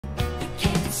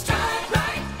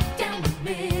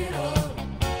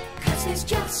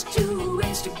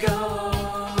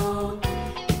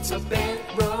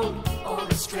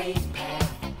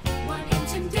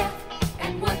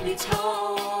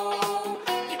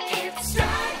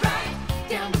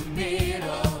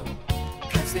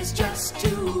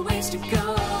to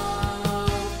go.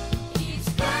 It's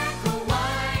black or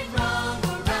white, wrong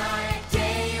or right,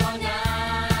 day or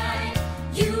night.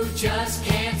 You just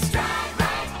can't strike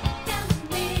right down the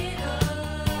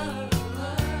middle.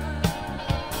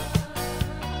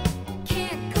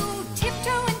 Can't go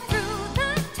tiptoeing through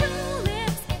the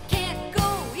tulips. Can't go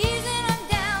easing on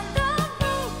down the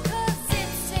road, 'cause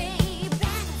it's a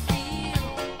battlefield,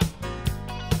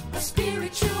 a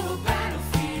spiritual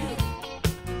battlefield.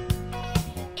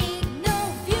 Ain't no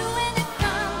viewing it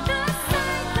from the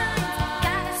sidelines.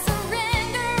 Gotta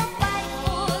surrender or fight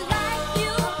for life.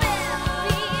 You better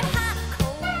be hot or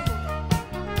cold.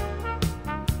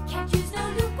 Can't use no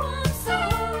lukewarm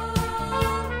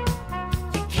soul.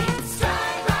 You can't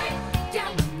strike right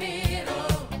down the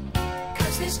middle,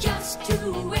 'cause there's just two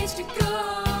ways to go.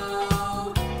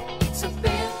 It's a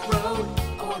bent road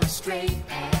or a straight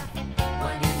path.